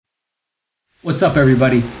What's up,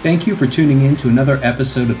 everybody? Thank you for tuning in to another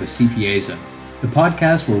episode of the CPA Zone, the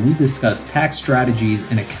podcast where we discuss tax strategies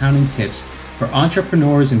and accounting tips for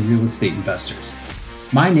entrepreneurs and real estate investors.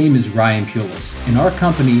 My name is Ryan Pulis, and our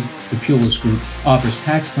company, the Pulis Group, offers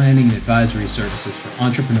tax planning and advisory services for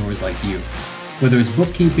entrepreneurs like you. Whether it's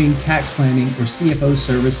bookkeeping, tax planning, or CFO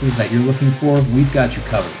services that you're looking for, we've got you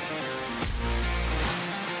covered.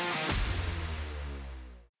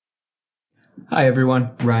 Hi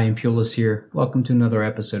everyone, Ryan Pulis here. Welcome to another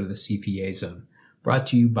episode of the CPA Zone, brought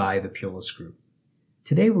to you by the Pulis Group.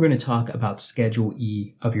 Today we're going to talk about Schedule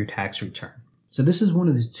E of your tax return. So this is one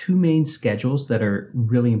of the two main schedules that are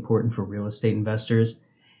really important for real estate investors,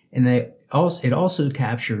 and it also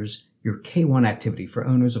captures your K-1 activity for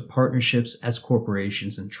owners of partnerships, S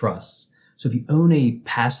corporations, and trusts. So if you own a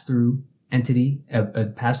pass-through entity, a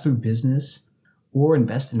pass-through business, or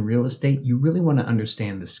invest in real estate, you really want to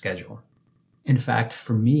understand this schedule. In fact,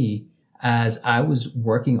 for me, as I was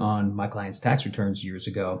working on my clients' tax returns years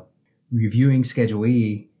ago, reviewing Schedule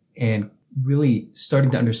E and really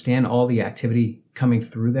starting to understand all the activity coming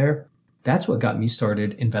through there, that's what got me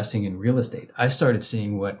started investing in real estate. I started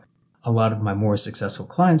seeing what a lot of my more successful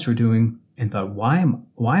clients were doing and thought, why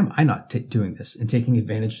am I not doing this and taking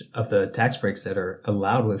advantage of the tax breaks that are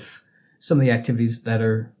allowed with some of the activities that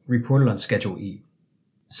are reported on Schedule E?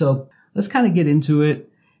 So let's kind of get into it.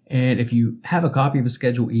 And if you have a copy of the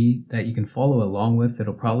Schedule E that you can follow along with,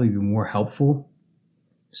 it'll probably be more helpful.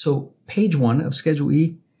 So page 1 of Schedule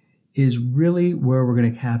E is really where we're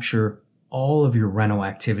going to capture all of your rental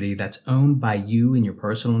activity that's owned by you in your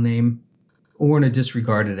personal name or in a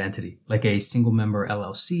disregarded entity, like a single member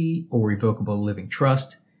LLC or revocable living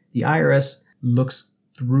trust. The IRS looks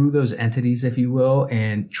through those entities, if you will,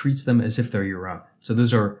 and treats them as if they're your own. So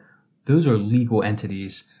those are legal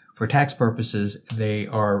entities. For tax purposes, they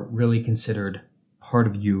are really considered part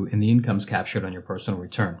of you and the income's captured on your personal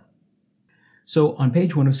return. So on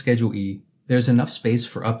page 1 of Schedule E, there's enough space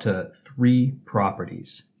for up to 3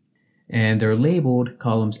 properties. And they're labeled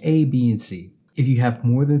columns A, B, and C. If you have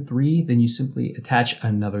more than 3, then you simply attach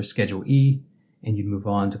another Schedule E and you move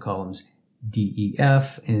on to columns D, E,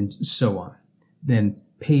 F, and so on. Then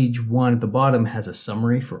page 1 at the bottom has a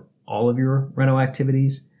summary for all of your rental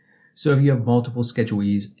activities. So if you have multiple Schedule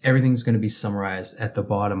E's, everything's going to be summarized at the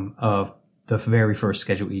bottom of the very first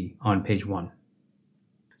Schedule E on page 1.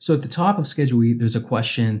 So at the top of Schedule E, there's a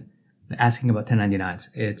question asking about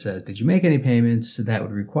 1099s. It says, did you make any payments that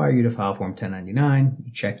would require you to file Form 1099?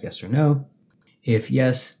 You check yes or no. If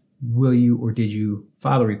yes, will you or did you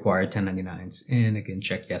file the required 1099s? And again,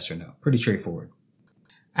 check yes or no. Pretty straightforward.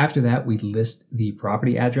 After that, we list the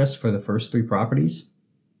property address for the first 3 properties.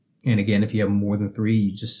 And again, if you have more than 3,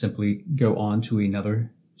 you just simply go on to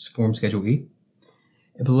another form Schedule E.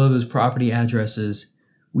 And below those property addresses,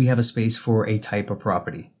 we have a space for a type of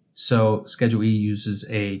property. So Schedule E uses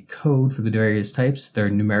a code for the various types.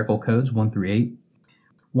 They're numerical codes, 1 through 8.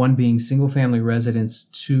 1 being single-family residence,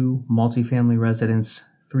 2 multifamily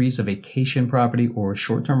residence, 3 is a vacation property or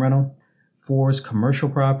short-term rental, 4 is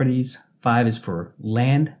commercial properties, 5 is for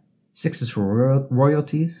land, 6 is for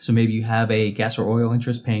royalties, so maybe you have a gas or oil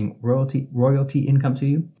interest paying royalty income to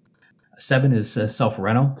you. 7 is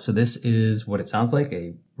self-rental, so this is what it sounds like,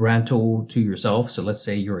 a rental to yourself. So let's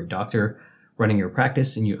say you're a doctor running your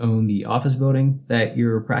practice and you own the office building that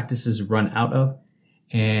your practice is run out of,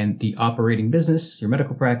 and the operating business, your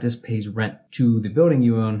medical practice, pays rent to the building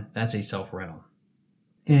you own. That's a self-rental.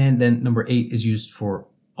 And then number 8 is used for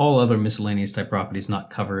all other miscellaneous type properties not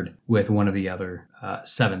covered with one of the other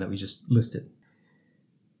 7 that we just listed.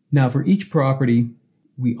 Now, for each property,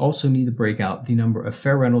 we also need to break out the number of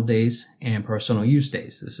fair rental days and personal use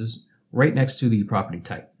days. This is right next to the property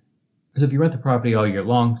type. So if you rent the property all year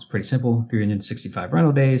long, it's pretty simple. 365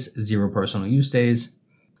 rental days, 0 personal use days.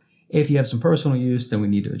 If you have some personal use, then we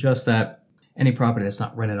need to adjust that. Any property that's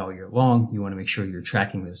not rented all year long, you want to make sure you're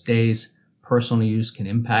tracking those days. Personal use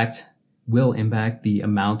will impact the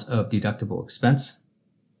amount of deductible expense.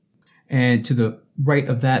 And to the right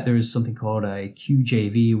of that, there is something called a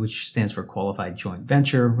QJV, which stands for Qualified Joint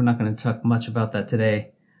Venture. We're not going to talk much about that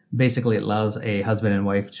today. Basically, it allows a husband and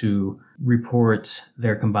wife to report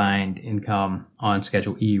their combined income on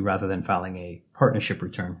Schedule E rather than filing a partnership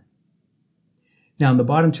return. Now, in the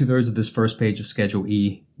bottom 2/3 of this first page of Schedule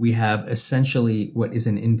E, we have essentially what is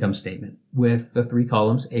an income statement with the 3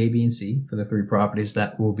 columns, A, B, and C, for the 3 properties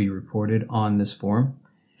that will be reported on this form.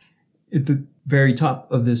 At the very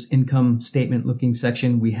top of this income statement looking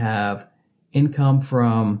section, we have income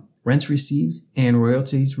from rents received and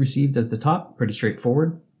royalties received at the top, pretty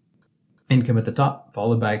straightforward. Income at the top,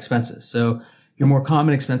 followed by expenses. So Your more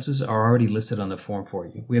common expenses are already listed on the form for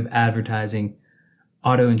you. We have advertising,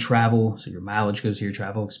 auto and travel, so your mileage goes to your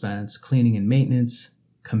travel expense, cleaning and maintenance,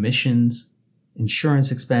 commissions,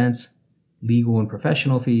 insurance expense, legal and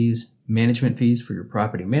professional fees, management fees for your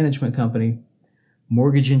property management company.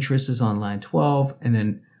 Mortgage interest is on line 12, and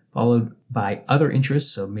then followed by other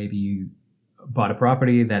interests. So maybe you bought a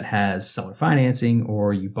property that has seller financing,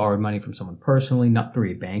 or you borrowed money from someone personally, not through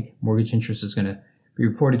a bank. Mortgage interest is going to be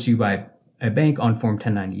reported to you by a bank on Form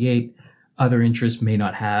 1098. Other interest may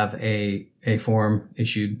not have a form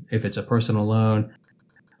issued. If it's a personal loan,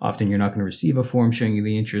 often you're not going to receive a form showing you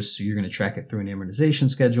the interest, so you're going to track it through an amortization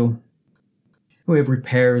schedule. We have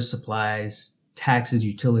repairs, supplies, taxes,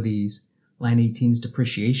 utilities. Line 18 is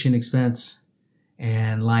depreciation expense.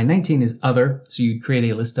 And line 19 is other. So you create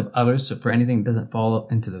a list of others. So for anything that doesn't fall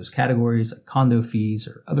into those categories, like condo fees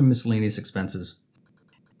or other miscellaneous expenses.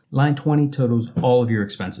 Line 20 totals all of your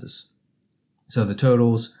expenses. So the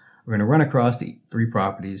totals, we're going to run across the 3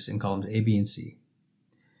 properties in columns A, B, and C.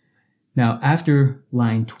 Now, after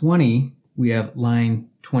line 20, we have line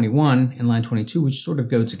 21 and line 22, which sort of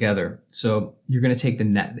go together. So you're going to take the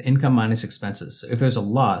net, the income minus expenses. So if there's a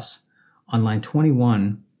loss on line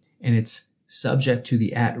 21 and it's subject to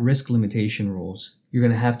the at-risk limitation rules, you're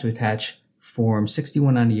going to have to attach Form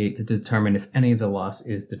 6198 to determine if any of the loss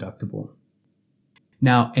is deductible.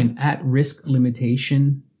 Now, an at-risk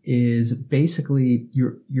limitation is basically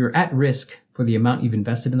you're at risk for the amount you've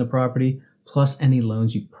invested in the property, plus any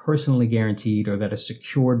loans you personally guaranteed or that are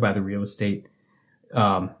secured by the real estate,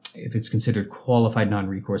 if it's considered qualified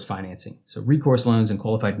non-recourse financing. So recourse loans and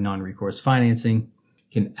qualified non-recourse financing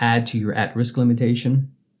can add to your at-risk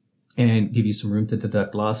limitation and give you some room to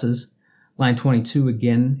deduct losses. Line 22,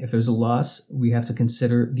 again, if there's a loss, we have to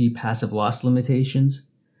consider the passive loss limitations.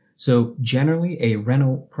 So generally, a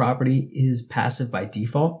rental property is passive by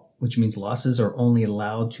default, which means losses are only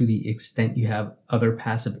allowed to the extent you have other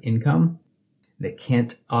passive income that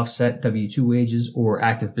can't offset W-2 wages or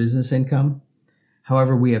active business income.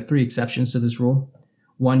 However, we have 3 exceptions to this rule.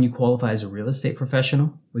 1, you qualify as a real estate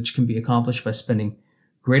professional, which can be accomplished by spending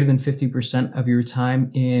greater than 50% of your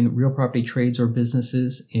time in real property trades or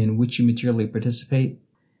businesses in which you materially participate,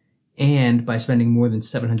 and by spending more than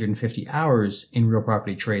 750 hours in real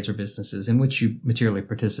property trades or businesses in which you materially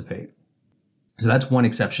participate. So that's one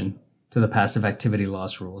exception to the passive activity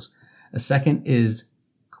loss rules. A second is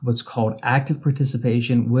what's called active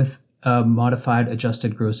participation with a modified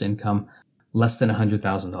adjusted gross income less than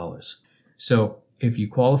 $100,000. So if you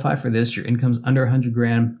qualify for this, your income's under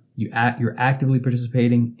 $100,000, you're actively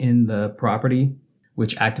participating in the property,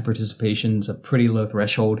 which active participation is a pretty low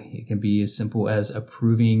threshold. It can be as simple as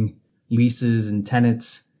approving leases and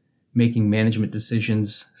tenants, making management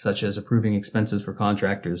decisions such as approving expenses for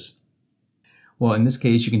contractors. Well, in this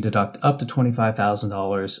case, you can deduct up to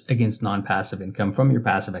 $25,000 against non-passive income from your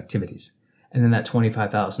passive activities. And then that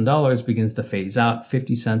 $25,000 begins to phase out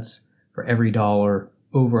 50 cents for every dollar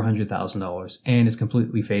over $100,000 and is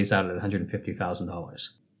completely phased out at $150,000.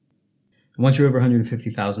 Once you're over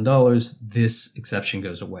 $150,000, this exception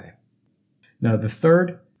goes away. Now, the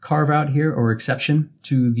third carve out here or exception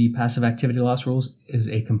to the passive activity loss rules is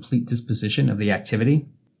a complete disposition of the activity.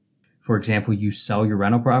 For example, you sell your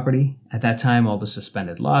rental property. At that time, all the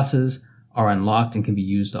suspended losses are unlocked and can be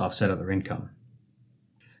used to offset other income.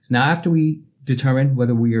 So now after we determine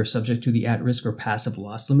whether we are subject to the at-risk or passive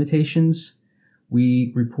loss limitations,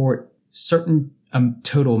 we report certain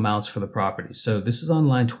total amounts for the property. So this is on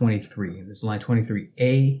line 23. This is line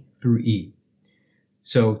 23A through E.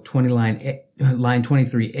 So line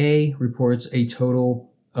 23A reports a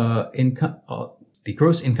total income, the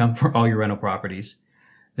gross income for all your rental properties.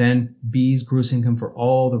 Then B's gross income for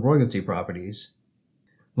all the royalty properties.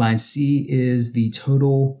 Line C is the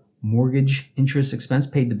total mortgage interest expense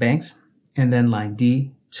paid to banks. And then line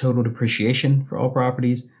D, total depreciation for all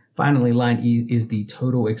properties. Finally, line E is the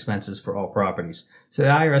total expenses for all properties. So the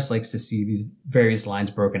IRS likes to see these various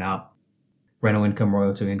lines broken out: rental income,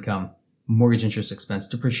 royalty income, mortgage interest expense,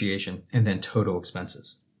 depreciation, and then total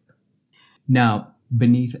expenses. Now,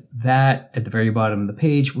 beneath that, at the very bottom of the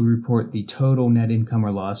page, we report the total net income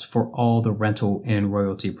or loss for all the rental and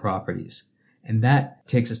royalty properties. And that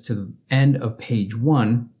takes us to the end of page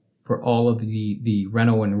 1 for all of the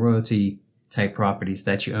rental and royalty type properties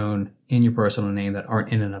that you own in your personal name that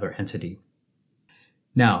aren't in another entity.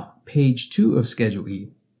 Now, page 2 of Schedule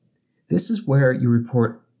E. This is where you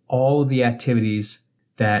report all of the activities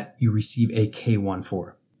that you receive a K-1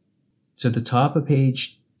 for. So at the top of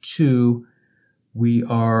page 2, we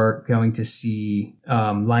are going to see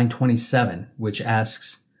line 27, which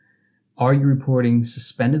asks, are you reporting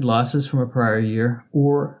suspended losses from a prior year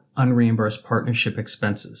or unreimbursed partnership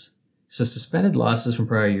expenses. So suspended losses from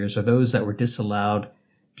prior years are those that were disallowed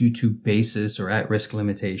due to basis or at-risk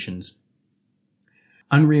limitations.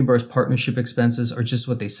 Unreimbursed partnership expenses are just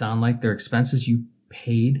what they sound like. They're expenses you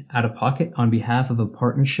paid out of pocket on behalf of a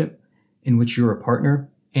partnership in which you're a partner,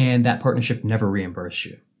 and that partnership never reimbursed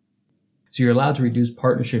you. So you're allowed to reduce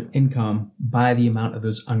partnership income by the amount of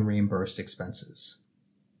those unreimbursed expenses.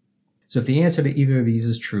 So if the answer to either of these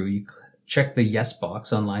is true, you check the yes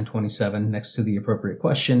box on line 27 next to the appropriate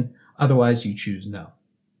question. Otherwise, you choose no.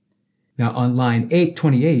 Now on line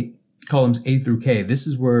 28, columns A through K, this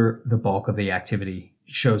is where the bulk of the activity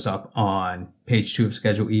shows up on page 2 of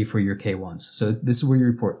Schedule E for your K1s. So this is where you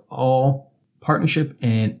report all partnership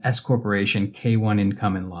and S corporation K1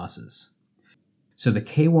 income and losses. So the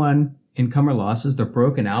K1 income or losses, they're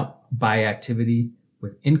broken out by activity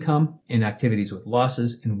with income and activities with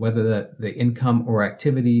losses, and whether the income or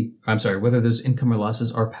whether those income or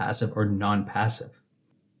losses are passive or non-passive.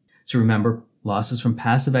 So remember, losses from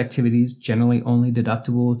passive activities generally only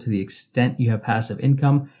deductible to the extent you have passive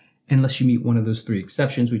income, unless you meet one of those 3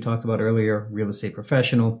 exceptions we talked about earlier: real estate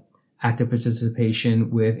professional, active participation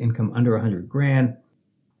with income under $100,000,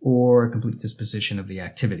 or a complete disposition of the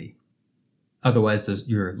activity. Otherwise,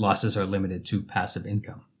 your losses are limited to passive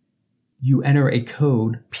income. You enter a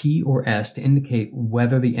code P or S to indicate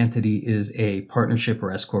whether the entity is a partnership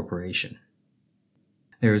or S corporation.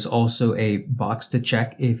 There is also a box to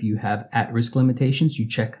check if you have at-risk limitations. You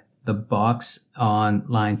check the box on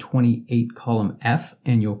line 28, column F,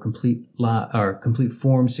 and you'll complete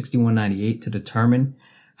Form 6198 to determine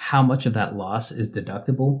how much of that loss is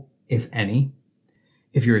deductible, if any.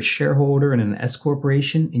 If you're a shareholder in an S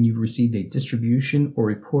corporation and you've received a distribution or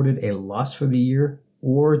reported a loss for the year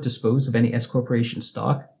or disposed of any S corporation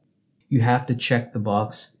stock, you have to check the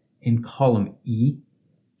box in column E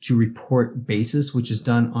to report basis, which is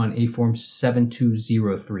done on a Form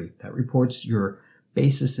 7203. That reports your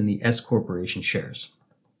basis in the S corporation shares.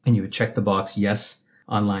 And you would check the box yes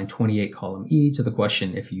on line 28, column E to the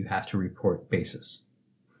question if you have to report basis.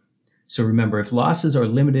 So remember, if losses are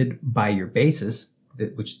limited by your basis,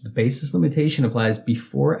 which the basis limitation applies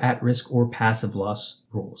before at-risk or passive loss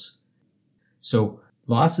rules. So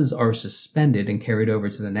losses are suspended and carried over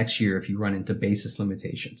to the next year if you run into basis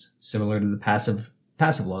limitations. Similar to the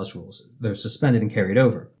passive loss rules, they're suspended and carried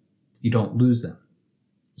over. You don't lose them.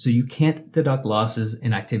 So you can't deduct losses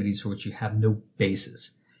in activities for which you have no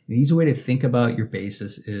basis. An easy way to think about your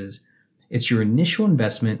basis is it's your initial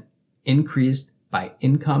investment increased by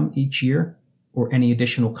income each year or any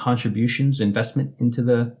additional contributions, investment into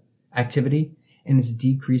the activity, and it's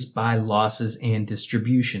decreased by losses and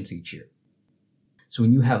distributions each year. So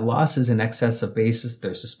when you have losses in excess of basis,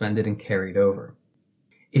 they're suspended and carried over.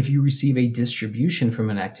 If you receive a distribution from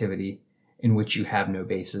an activity in which you have no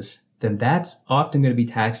basis, then that's often going to be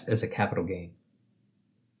taxed as a capital gain.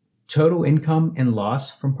 Total income and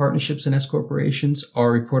loss from partnerships and S corporations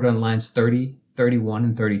are reported on lines 30, 31,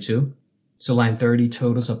 and 32. So line 30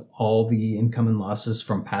 totals up all the income and losses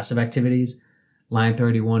from passive activities. Line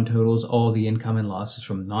 31 totals all the income and losses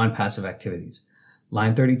from non-passive activities.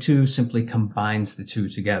 Line 32 simply combines the two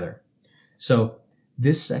together. So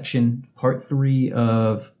this section, part 2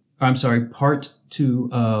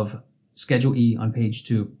 of Schedule E on page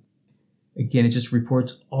 2, again, it just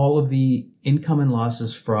reports all of the income and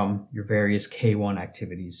losses from your various K1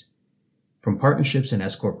 activities from partnerships and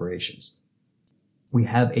S corporations. We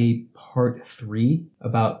have a part 3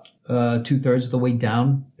 about 2/3 of the way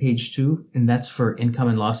down page 2, and that's for income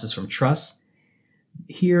and losses from trusts.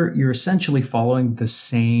 Here, you're essentially following the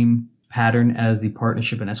same pattern as the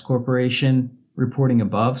partnership and S corporation reporting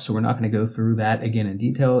above, so we're not going to go through that again in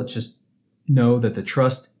detail. It's just know that the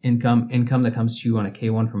trust income that comes to you on a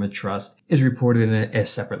K1 from a trust is reported in a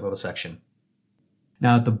separate little section.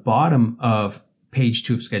 Now, at the bottom of page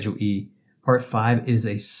 2 of Schedule E, Part 5 is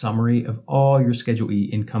a summary of all your Schedule E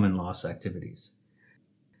income and loss activities.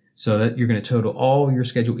 So that you're going to total all your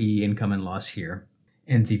Schedule E income and loss here.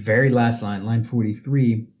 And the very last line, line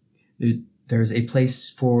 43, there's a place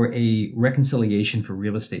for a reconciliation for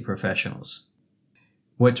real estate professionals.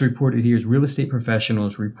 What's reported here is real estate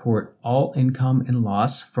professionals report all income and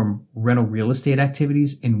loss from rental real estate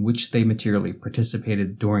activities in which they materially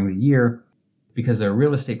participated during the year. Because they're a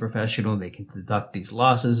real estate professional, they can deduct these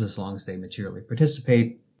losses as long as they materially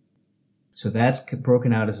participate. So that's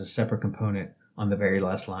broken out as a separate component on the very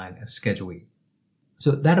last line of Schedule E.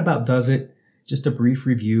 So that about does it. Just a brief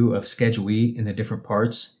review of Schedule E in the different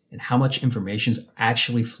parts and how much information is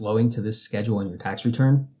actually flowing to this schedule on your tax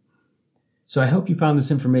return. So I hope you found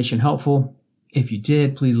this information helpful. If you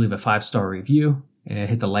did, please leave a 5-star review and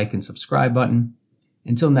hit the like and subscribe button.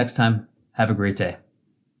 Until next time, have a great day.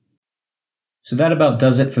 So that about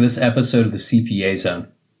does it for this episode of the CPA Zone.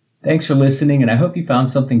 Thanks for listening, and I hope you found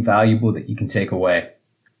something valuable that you can take away.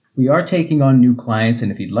 We are taking on new clients,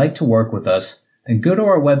 and if you'd like to work with us, then go to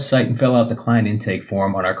our website and fill out the client intake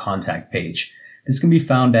form on our contact page. This can be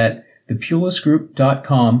found at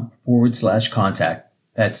thepulisgroup.com/contact.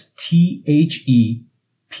 That's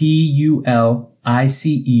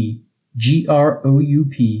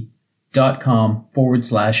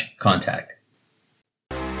THEPULICEGROUP.com/contact.